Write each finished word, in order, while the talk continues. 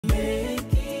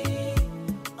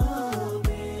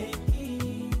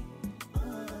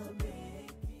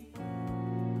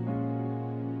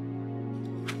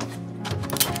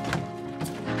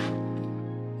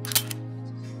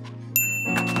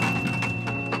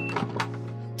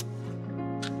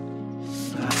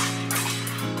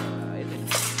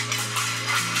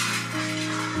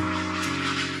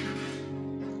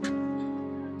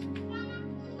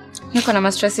Niko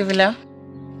na stress hivi leo.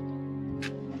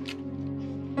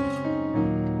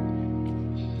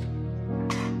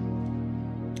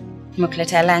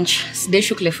 Nimekuletea lunch. Sidai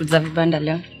shukle food za vibanda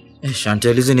leo.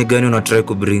 Chantel, hizi ni gani unatry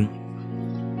kubring?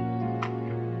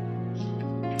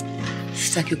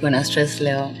 Sitaki kuwa na stress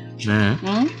leo.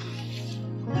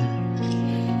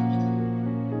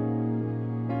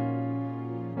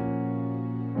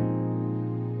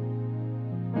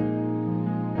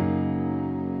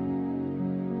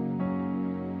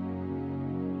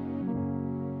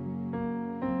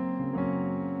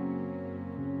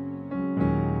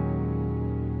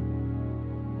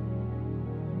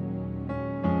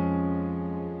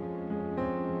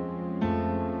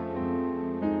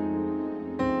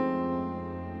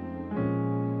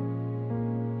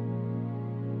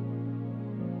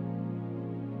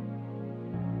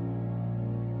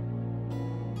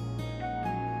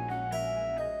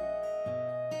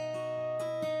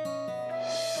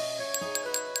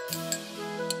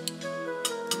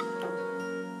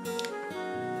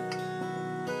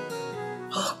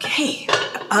 Okay.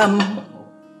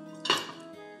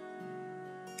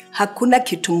 Hakuna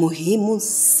kitu muhimu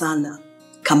sana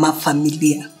kama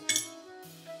familia.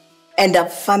 And a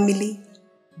family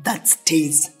that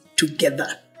stays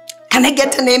together. Can I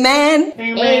get an amen?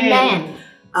 Amen.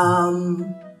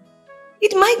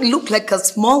 It might look like a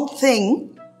small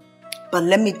thing, but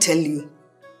let me tell you,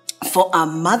 for a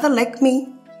mother like me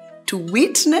to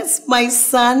witness my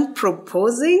son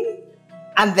proposing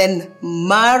and then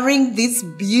marrying this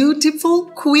beautiful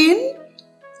queen.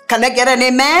 Can I get an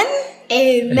amen?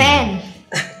 Amen.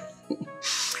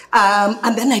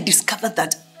 And then I discovered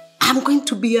that I'm going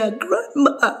to be a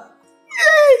grandma.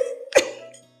 Yay!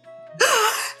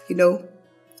 You know,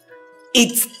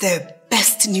 it's the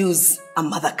best news a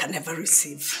mother can ever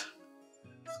receive.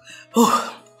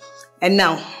 Oh, and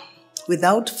now,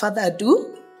 without further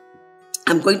ado,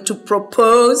 I'm going to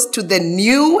propose to the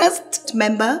newest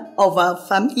member of our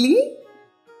family,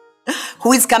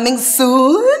 who is coming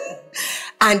soon,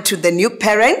 and to the new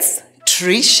parents,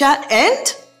 Trisha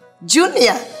and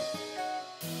Junior.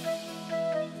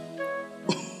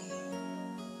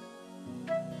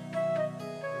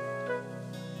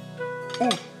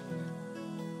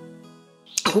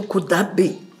 Who could that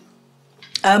be?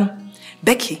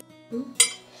 Becky,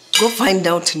 go find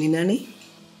out Ninani.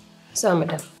 So,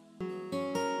 madam.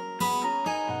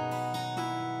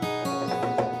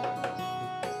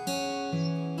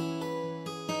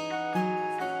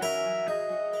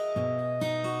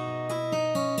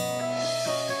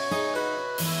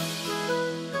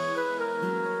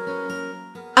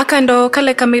 Aka ndo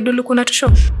kale kamedulu kuna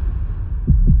tusho.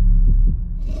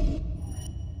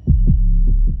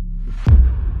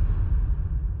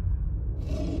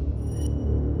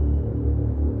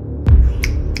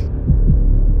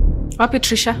 Wapi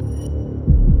Trisha?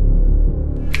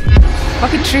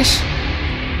 Wapi Trish?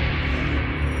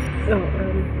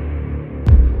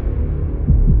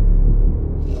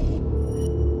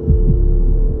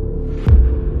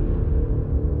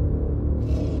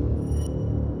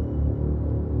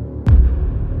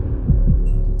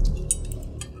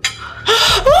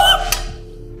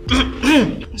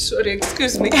 Sorry,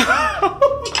 excuse me.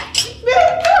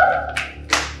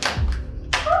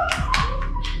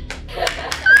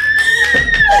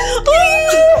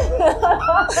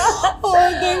 Oh,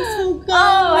 thanks for coming.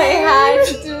 Oh, I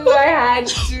had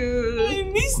to. I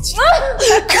missed you.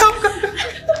 Come.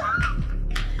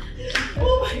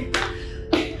 Oh my.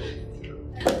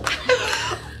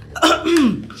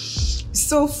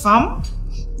 So, fam,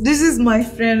 this is my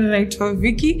friend right here,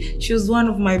 Vicky. She was one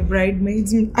of my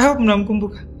bridesmaids. I hope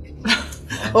mnamkumbuka.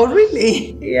 Oh,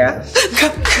 really? Yeah.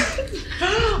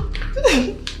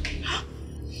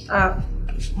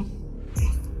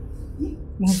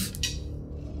 Move.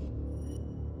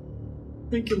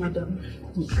 Thank you, madam.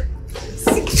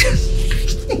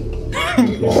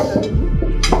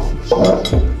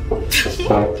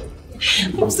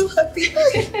 I'm so happy.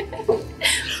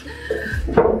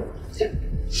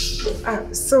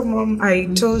 So, Mom, I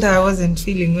told her I wasn't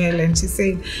feeling well, and she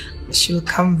said she'll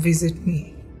come visit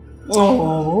me.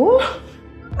 Oh,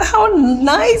 how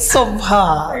nice of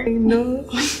her. I know.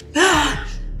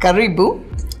 Karibu.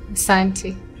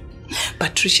 Asante.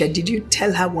 Patricia, did you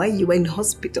tell her why you were in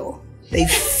hospital?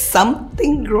 There's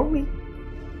something growing.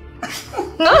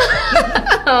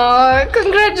 Oh,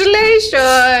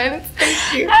 congratulations.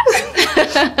 Thank you.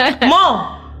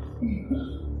 Mom!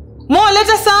 Mom, let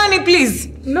us honey, please.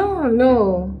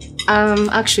 No. I'm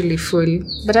actually full,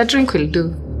 but a drink will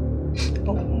do.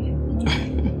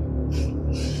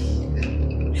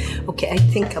 Okay, I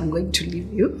think I'm going to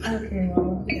leave you. Okay,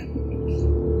 Mom. Yeah.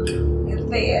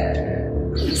 There.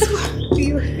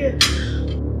 you here.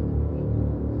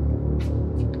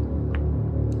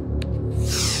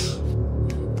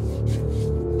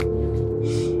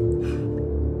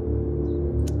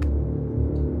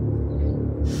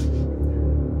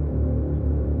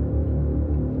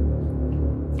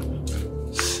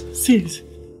 Sis,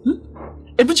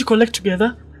 able to collect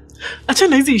together?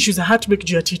 Achana hizi issues za heartbreak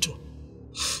juu ya Tito.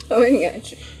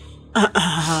 Niache.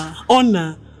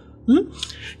 Ona.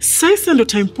 Sasa ndo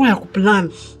time poa ya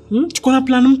kuplan. Tuko na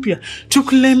plan mpya.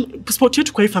 Tuklem sport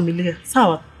yetu kwa hii familia.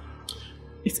 Sawa?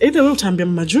 It's either wewe utaambia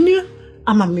Mama Junior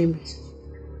ama mimi.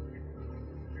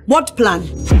 What plan?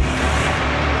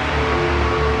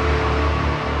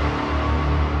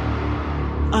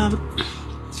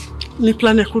 Ni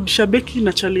plan ya kurudisha Becky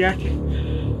na chali yake.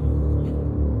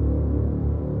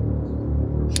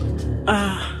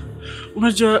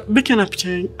 Unajua Becky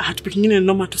anapitia heartbreak nyingine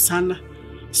noma tu sana.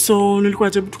 So nilikuwa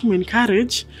najaribu tu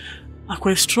kumencourage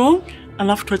akwe strong,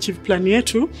 alafu tu achieve plan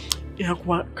yetu ya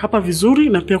kukapa vizuri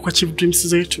na pia kuachieve dreams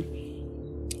zetu.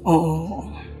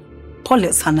 Oh,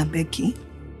 pole sana Becky.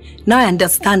 Now I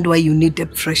understand why you need a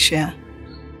fresh air.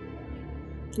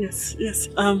 Yes.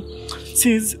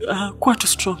 Sis, kuwa too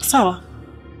strong, sawa?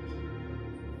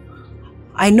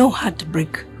 I know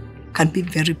heartbreak can be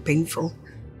very painful,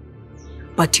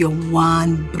 but you're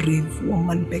one brave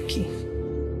woman, Becky.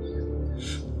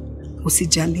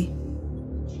 Usijali.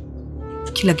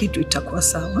 Kila kitu itakuwa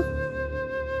sawa.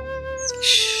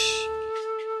 Shh.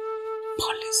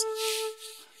 Pole.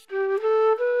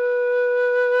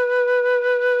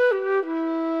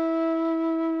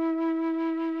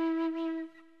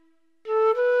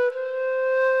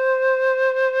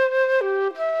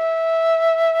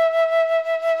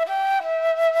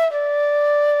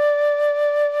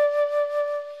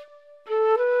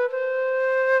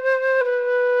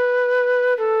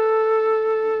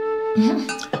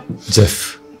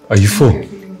 Jeff, are you full?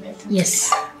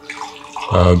 Yes.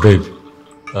 Babe,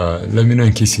 let me know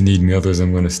in case you need me, otherwise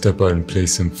I'm going to step out and play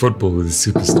some football with a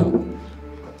superstar.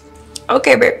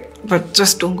 Okay, babe. But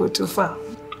just don't go too far.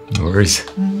 No worries.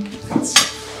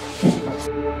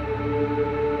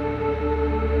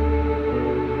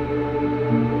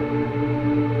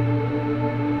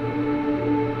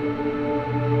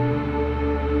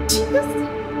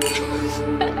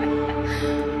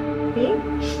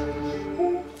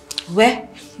 We?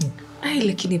 Ai,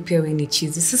 lakini pia wewe ni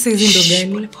chizi. Sasa hizi ndo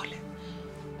gani? Pole.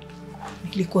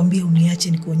 Nilikuambia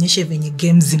uniache nikuonyeshe venye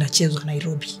games zinachezwa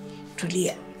Nairobi.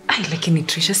 Tulia. Ai, lakini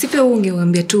Trisha, si pia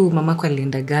ungewaambia tu mamako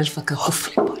alienda golf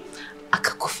akakufa.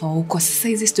 Akakufa huko. Sasa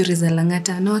hizi stories za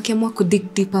Langata na wakiamua kudig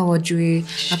deeper wajue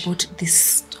about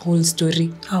this whole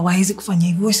story. Hawawezi kufanya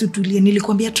hivyo. Wewe tulie.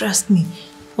 Nilikwambia trust me.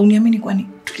 Uniamini kwani?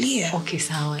 Tulia. Okay,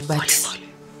 sawa. But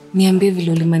niambie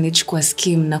vile ulimanage kwa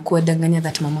scheme na kuwadanganya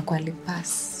that mamako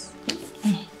alipass.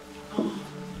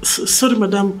 Sorry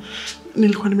madam,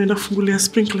 nilikuwa nimeenda kufungulia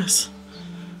sprinklers.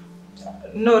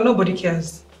 No, nobody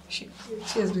cares.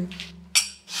 Cheers, babe.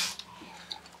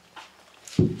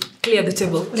 Clear the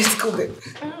table. Let's go, babe.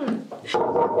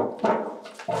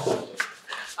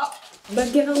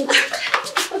 Bag yangu.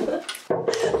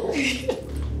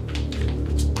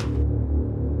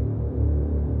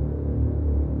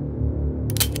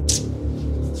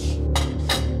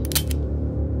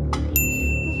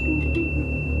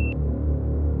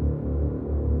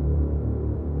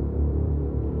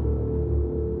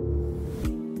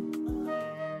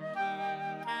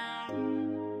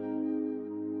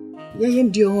 Yeye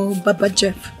ndio Baba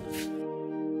Jeff.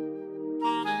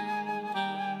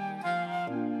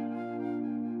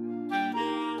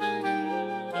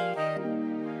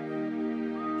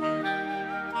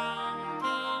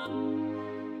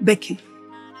 Becky,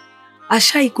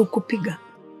 ashai kukupiga?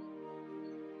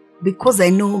 Because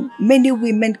I know many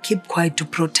women keep quiet to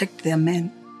protect their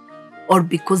men, or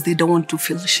because they don't want to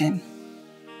feel shame.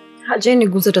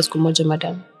 Hajaniguza hata siku moja,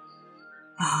 madam.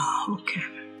 Okay.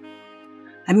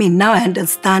 I mean, now I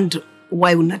understand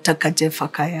why unataka Jeff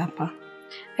akae hapa.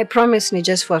 I promise ni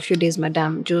just for a few days,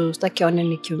 madam. Juu sitaki aone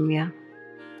nikiumia.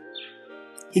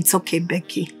 It's okay,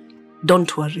 Becky.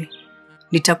 Don't worry.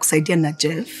 Nitakusaidia na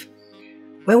Jeff.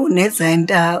 Wewe unaweza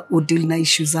enda udeal na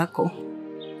issue zako.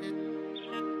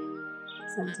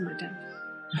 Asante, madam.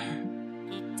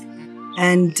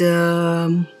 And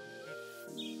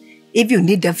if you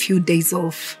need a few days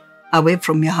off away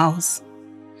from your house,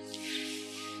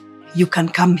 you can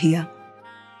come here.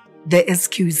 The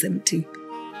SQ is empty.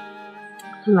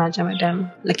 Naja, madam.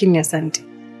 Lakini asante.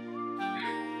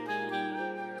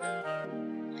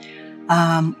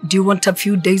 Do you want a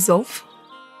few days off?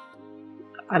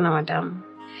 Hapana, madam.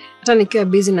 Hata nikiwa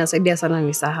busy nasaidia sana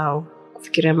nisahau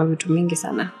kufikiria vitu mingi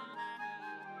sana.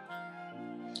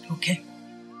 okay?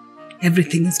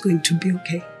 Everything is going to be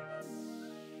okay.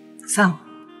 Sawa?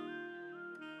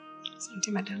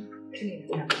 Asante madam.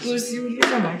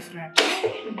 Usiulize my friend.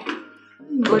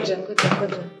 Ngoja.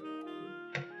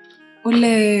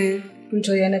 Ule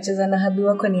mtu anacheza na habi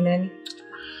wako ni nani?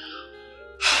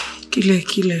 Kile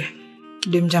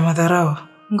kidemja madharau.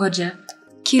 Ngoja.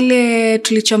 Kile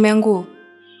tulichomea nguo.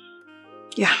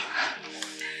 Yeah.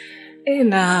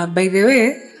 Na by the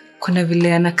way, kuna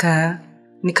vile anaka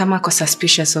ni kama ako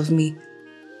suspicious of me.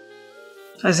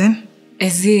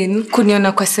 As in,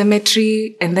 kuniona kwa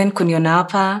cemetery and then kuniona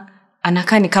hapa,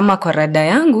 anakaa ni kama kwa rada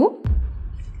yangu.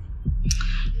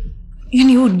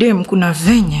 Yaani huyu dem kuna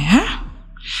venye,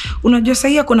 Unajua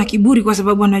sahi ako na kiburi kwa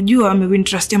sababu anajua amewin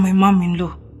trust ya my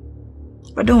mom-in-law.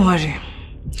 But don't worry.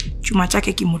 Chuma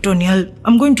chake kimotoni.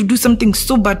 I'm going to do something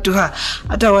so bad to her.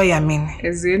 Hata why amini.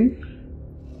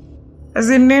 As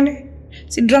in nini?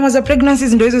 Si drama za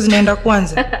pregnancies ndio hizo zinaenda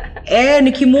kwanza.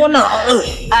 Nikimuona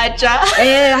acha.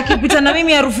 Akipita na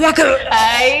mimi harufu yake.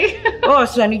 Ai.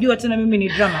 So anijua tena mimi ni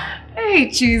drama.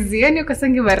 Cheesy. Yaani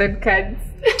ukasangi ma red cards.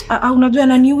 Unajua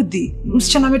ananiudhi.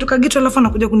 Msichana ametoka ghetto alafu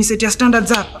anakuja kunisetia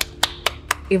standards hapa.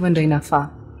 Even though inafaa.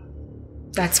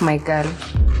 That's my girl.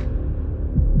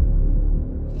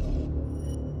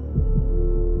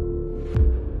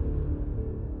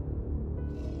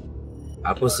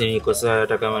 Hapo si niko sawa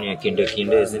hata kama ni ya kinde, si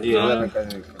ndio?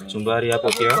 Chumbari hapo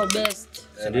pia.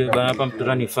 Ndio bana, hapa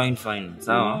mtura ni fine.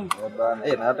 Sawa?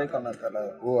 Na hata kama kala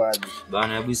huaje.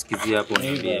 Bana, hebu sikizia hapo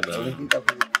niambie bana.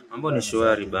 Mambo ni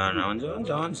shwari bana.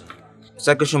 Onja.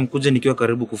 Sasa kesho mkuje nikiwa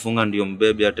karibu kufunga ndio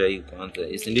mbebe hata hii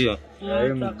kwanza. Si ndio?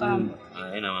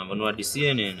 Na mambo ni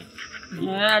hadisie nini?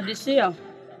 Hadisia.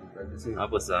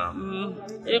 Hapo sawa.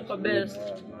 Iko best.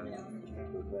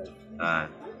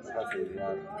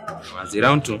 Wazi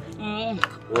round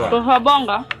 2. Kwa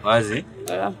bonga. Wazi.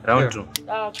 Round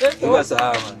 2. Kwa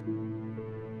sawa.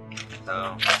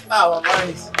 Sawa.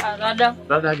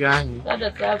 Rada gani?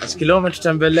 Rada safi. Sikilo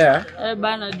umetutembelea?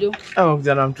 Bana jo.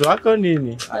 Kijana mtu wako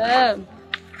nini?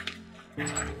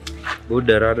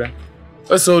 Buda rada.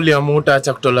 Wewe uliamuta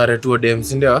acha kutolerate tu dem,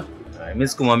 si ndio? Mimi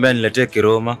sikumwambia niletee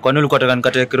kiroma. Kwani ulikuwa unataka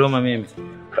nikatae kiroma mimi?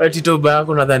 Tito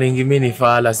bako nadhani ngimi ni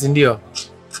fala, si ndio?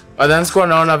 Adhani kwa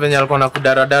naona venye alikuwa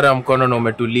nakudaradara mkono na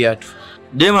umetulia tu.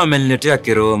 Dema ameniletea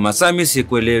kiroma. Sasa mimi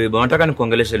sikuelewi. Bwana nataka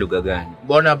nikuongeleshe lugha gani?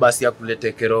 Mbona basi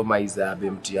akuletee kiroma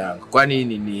izabe mti yangu? Kwani hii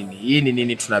ni nini? Hii ni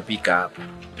nini tunapika hapa?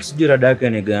 Sijui rada yake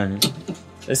ni gani.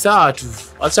 Sawa tu.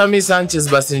 Acha mimi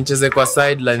Sanchez basi nicheze kwa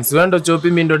sidelines. Wewe ndo chopi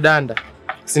mimi ndo danda.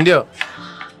 Si ndio?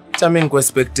 Acha mimi nikuwe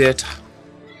spectator.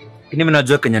 Mimi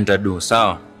najua Kenya nitadu,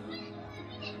 sawa?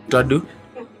 Tadu?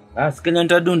 Si Kenya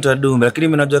nitadu, lakini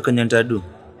mimi najua Kenya nitadu.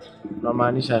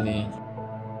 Unamaanisha nini?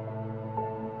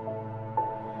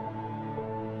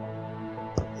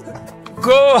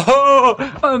 Go!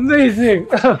 Amazing!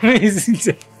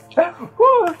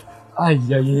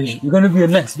 You're gonna be a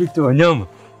next Victor Wanyama.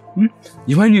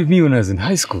 You mind with me when I was in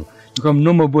high school? You come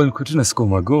normal boy and couldn't score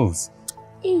my goals.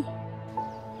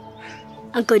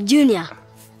 Uncle Junior,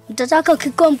 nitataka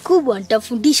ukikuwa mkubwa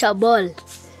nitafundisha ball.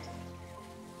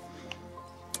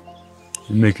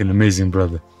 You make an amazing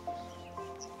brother.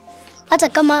 Hata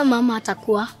kama mama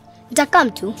atakuwa, nitakaa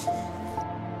mtu.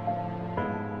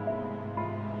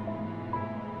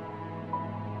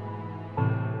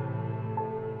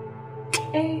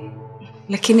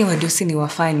 Lakini wadosi ni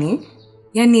wafani.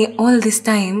 Yani all this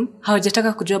time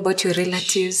hawajataka kujua about your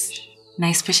relatives na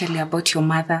especially about your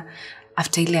mother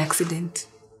after ile accident.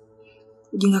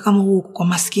 Ujinga kama huu kwa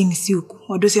maskini si huku.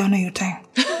 Wadosi hawana hiyo time.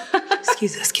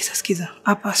 Sikiza.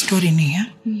 Hapa story ni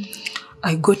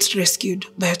I got rescued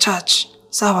by a church.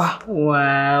 Sawa?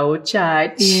 Wow,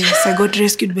 church. Yes, I got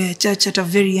rescued by a church at a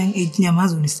very young age.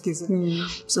 Nyamazo nisikiza.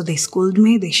 So they schooled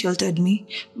me, they sheltered me.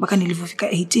 Mpaka nilipofika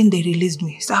 18, they released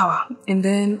me. Sawa? And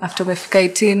then after umefika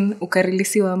 18,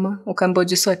 ukarelisiwa ama ukaambiwa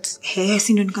ujisort?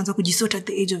 Si ndio nikaanza kujisort at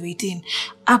the age of 18.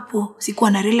 Hapo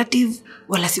sikuwa na relative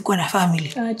wala sikuwa na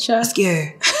family. Acha.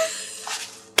 Sikia.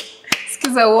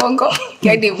 Sikiza uongo.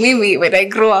 Yani mimi when I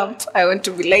grow up, I want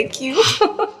to be like you.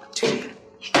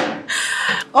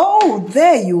 Oh,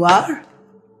 there you are.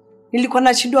 Nilikuwa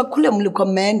nachindwa kule mlikuwa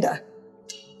mmeenda.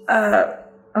 I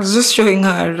was just showing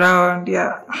her around,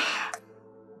 yeah.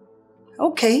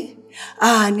 Okay.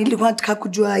 Nilikuwa nataka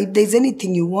kujua if there's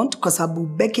anything you want kwa sababu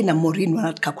Becky na Maureen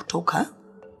wanataka kutoka.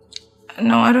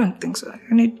 No, I don't think so.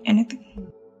 You need anything?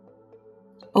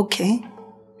 Okay.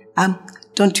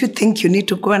 Don't you think you need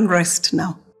to go and rest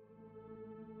now?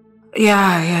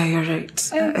 Yeah, you're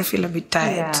right. I feel a bit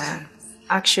tired. Yeah.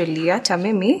 Actually, hata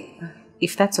mimi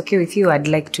if that's okay with you, I'd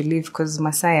like to leave because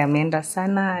Masai ameenda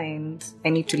sana and I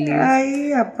need to leave.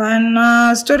 Ai,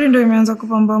 hapana. Story ndio imeanza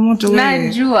kupamba moto wewe.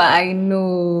 Najua, I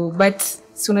know, but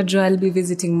unajua I'll be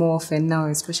visiting more often now,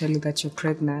 especially that you're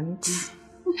pregnant.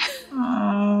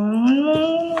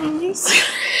 Yes.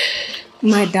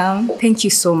 Madam, thank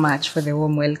you so much for the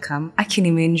warm welcome. I can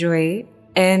even enjoy.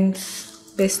 And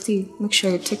bestie, make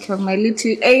sure you take care of my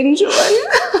little angel.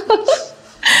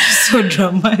 So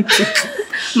dramatic.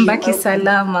 Mbaki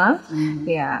salama.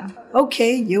 Yeah.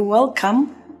 Okay, you're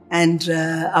welcome. And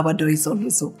our door is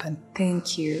always open.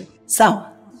 Thank you. So,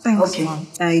 Thanks, okay. Mom.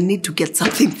 I need to get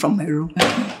something from my room.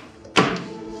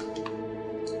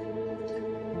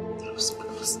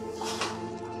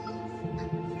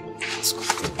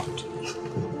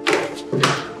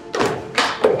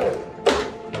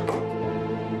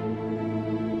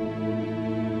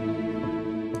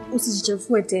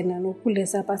 Usijichafue tena na ukule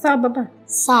sapa. Sawa baba?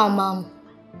 Sawa mama.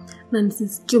 Na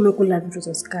nisisikie umekula vitu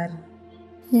za sukari.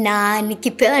 Na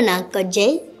nikipewa na Uncle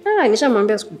Jay?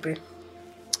 Nishamwambia sikupe.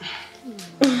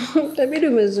 Tabidi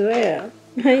umezoea.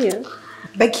 Haya.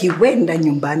 Becky, wenda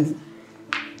nyumbani.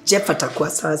 Jeff atakuwa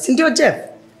sawa. Si ndio Jeff?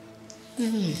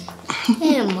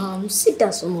 Mom,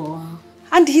 sitasumbua.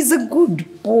 And he's a good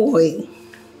boy.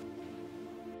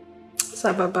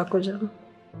 Sawa baba, koja.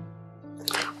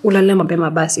 Ulale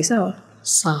mapema basi, sawa?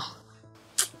 Sawa.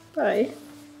 Bye.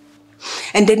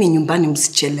 Endeni nyumbani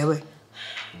msichelewe.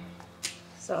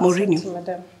 Mourinho.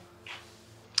 Madam.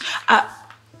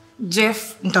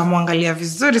 Jeff, nitamwangalia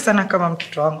vizuri sana kama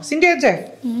mtoto wangu. Si ndio Jeff?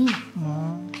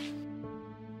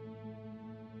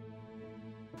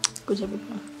 Kuja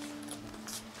baba.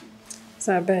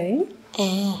 Sawa, bye.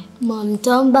 Mom,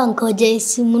 tomba Uncle Jay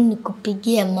simu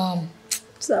nikupigie mom.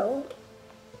 Sawa.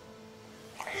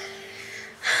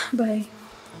 Bye.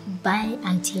 Bye,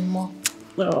 Auntie Mo.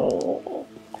 Oh.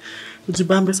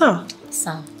 Ujibambe sawa?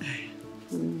 Sawa.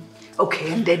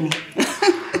 Okay, endeni.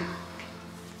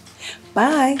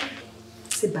 Bye.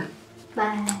 Say bye.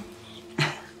 Bye.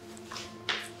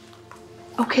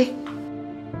 Okay.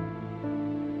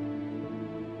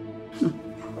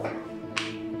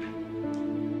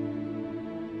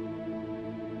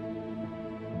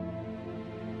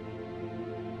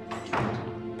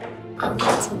 I'll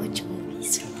get to watch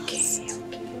movies. Okay.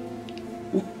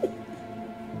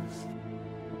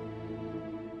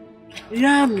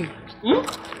 Yani,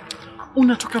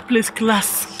 unatoka place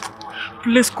class,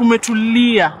 place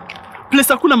kumetulia,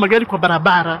 place hakuna magari kwa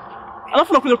barabara.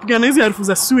 Alafu unakuja kupigana hizi harufu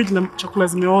za sewage na chakula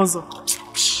zimeoza.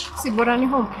 Si bora ni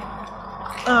home.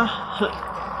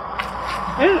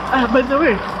 By the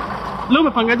way, leo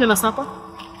umepangaje na sapa?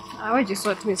 Wewe just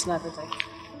sort me sina appetite.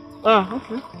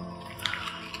 Okay.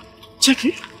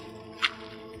 Cheki.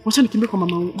 Wacha nikimbie kwa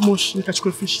mama Mosh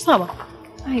nikachukue fish, sawa?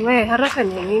 Ai wewe, haraka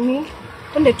ni nini?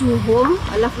 Twende tu home,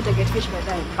 alafu uta get fish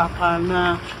baadaye.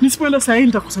 Hapana. Nisipoenda saa hii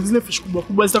nitakosa zile fish kubwa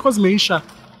kubwa, zitakuwa zimeisha.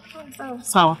 Sawa.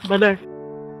 Sawa, baadaye.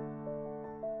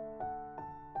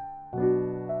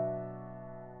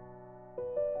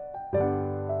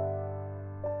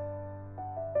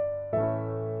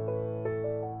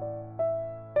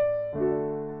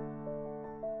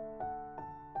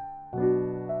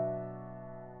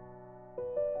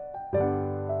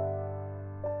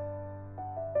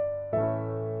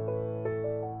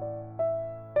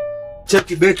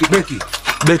 Cheki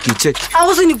Becky cheki.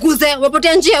 Usiniguze,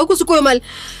 umepotea njia huko siku mali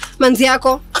manzi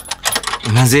yako.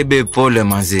 Manze be pole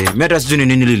manze. Mimi hata sijui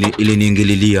nini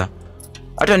iliniingililia.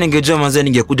 Hata ningejua manze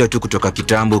ningekuja tu kutoka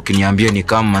kitambo ukiniambia ni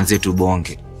kama manze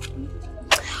tubonge.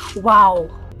 Wow.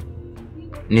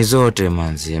 Ni zote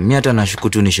manze. Mimi hata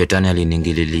nashukutu ni shetani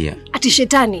aliniingililia. Ati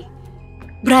shetani?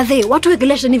 Brother, watu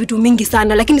wegelesha ni vitu mingi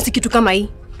sana lakini si kitu kama hii.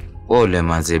 Pole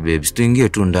manze babes. Tuingie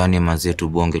tu ndani manze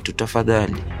tubonge tu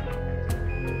tafadhali.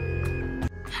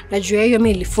 Najua hiyo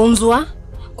mimi nilifunzwa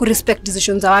ku respect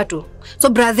decisions za watu. So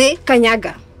brother,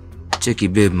 kanyaga. Cheki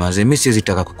babe manze, mimi siwezi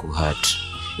taka kukuhurt.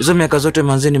 Hizo miaka zote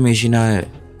manze nimeishi na wewe.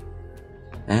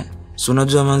 Si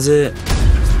unajua manze.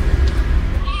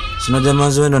 Si unajua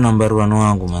manze wewe ndo number 1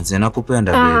 wangu manze,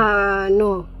 nakupenda babe.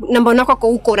 No. Namba nako kwa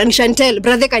huko, na Chantel,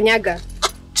 brother kanyaga.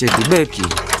 Cheki Becky.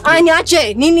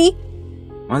 Niache, nini?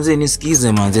 Manze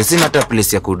nisikize manze, sina hata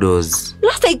place ya kudoze.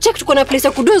 Last I checked kuna place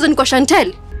ya kudoza ni kwa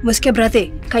Chantel. Umesikia brother?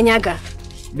 Kanyaga.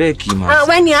 Becky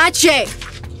manze. Wewe niache.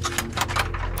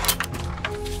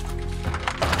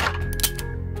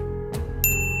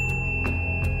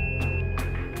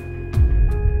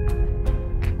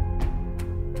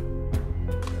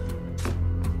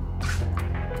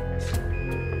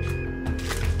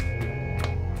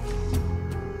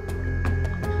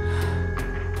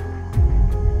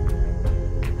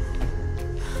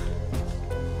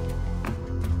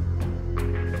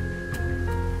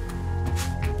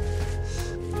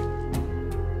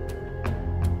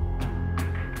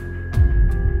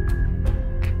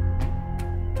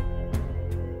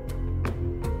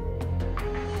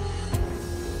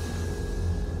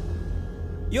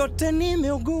 yote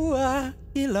nimeugua,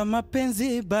 ila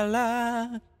mapenzi bala.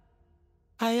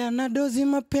 Hayana dozi,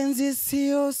 mapenzi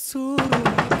sio suru.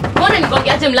 Mbona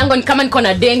nigongeaje mlango ni kama niko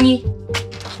na deni?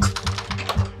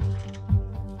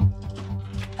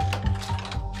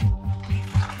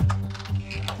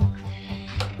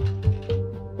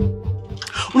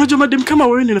 Unajua madem kama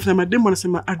wewe ni nafanya madem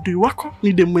wanasema adui wako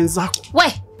ni dem mwenzako.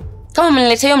 We, kama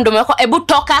umeniletea hiyo mdomo wako, ebu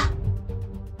toka.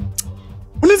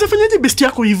 Unaweza fanyaje besti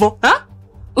yako hivyo? Ha?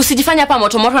 Usijifanye hapa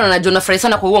moto moto na najua unafurahi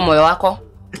sana kwa huo moyo wako.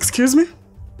 Excuse me?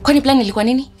 Kwani plan ilikuwa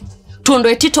nini?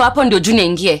 Tuondoe Tito hapo ndio Junior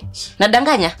ingie.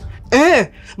 Nadanganya?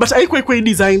 But haikuwa kwa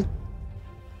design.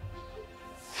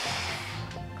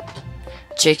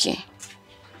 Cheki.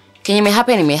 Kenye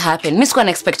imehappen. Mimi sikuwa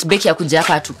na expect Becky ya kuja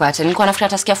hapa atupate. Nilikuwa nafikiri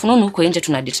atasikia fununu huko nje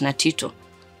tuna date na Tito.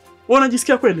 Wewe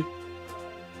unajisikia kweli?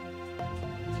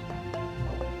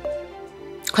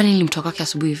 Kwani nilimtoka kwa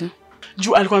asubuhi hivi?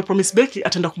 Juu alikuwa amepromise Becky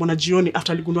ataenda kumwona jioni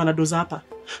after aligundua na doza hapa.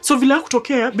 So vile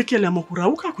hakutokea, Becky aliamua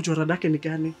kurauka kujua rada yake ni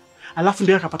gani. Alafu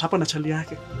ndio akapata hapa na chali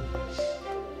yake.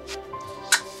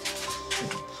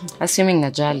 Assuming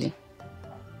najali.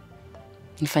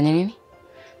 Nifanye nini?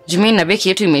 Jumi na Becky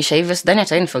yetu imeisha hivyo, sidhani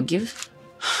atani forgive.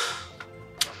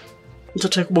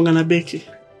 Nitataka kubonga na Becky.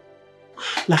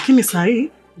 Lakini saa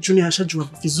hii Junior ashajua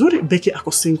vizuri Becky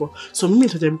ako single. So mimi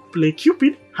nitajaribu play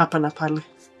Cupid hapa na pale.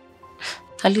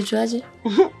 Alijuaje?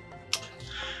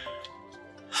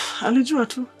 Alijua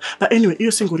tu. But anyway,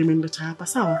 hiyo si ngori imenileta hapa,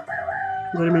 sawa?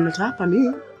 Ngori imenileta hapa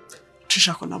ni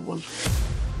Trisha kona bola.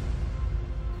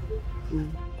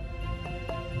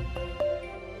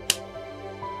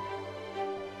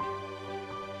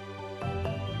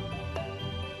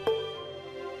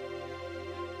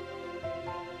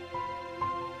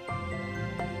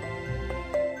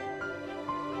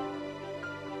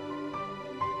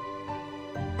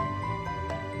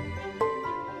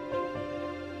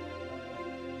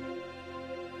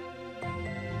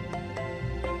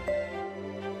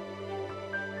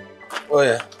 Oh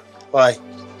yeah. Bye.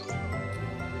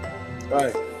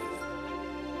 Bye.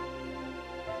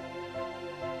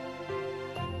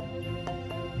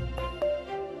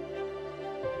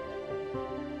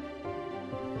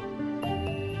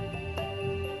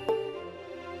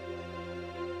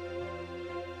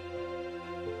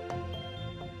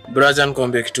 Brother,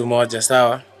 nikwambie kitu moja,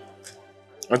 sawa?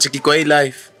 Achiki kwa hii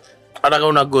life, hata kama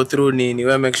una go through nini,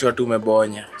 wewe make sure tu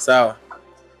umebonya, sawa?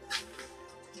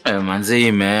 Manze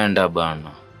imeenda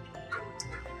bana.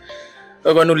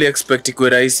 Wewe nuli expect kwa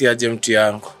rahisi aje mtu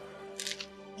yangu?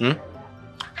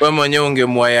 Wewe mwenyewe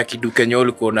ungemwaya kidu kenye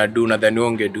ulikuwa unadu nadhani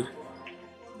ungedu.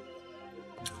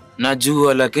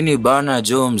 Najua lakini bana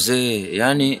jo mzee,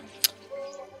 yani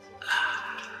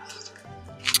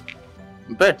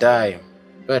mpe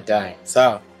time,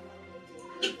 sawa?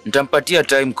 Nitampatia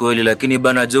time kweli, lakini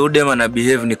bana jo udema na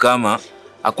behave ni kama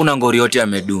hakuna ngori yote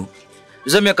amedu.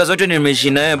 Hizo miaka zote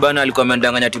nimeishi naye bana, alikuwa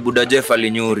amendanganya Tibuda Jeff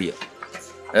alinyuria.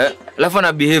 Alafu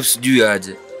na behave sijui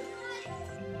aje.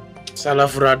 Sala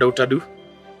furada utadu.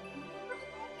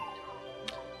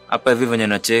 Hapa hivi venye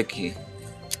na cheki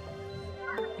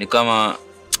ni kama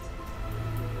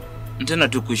tena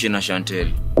tu kuishi na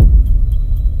Chantel.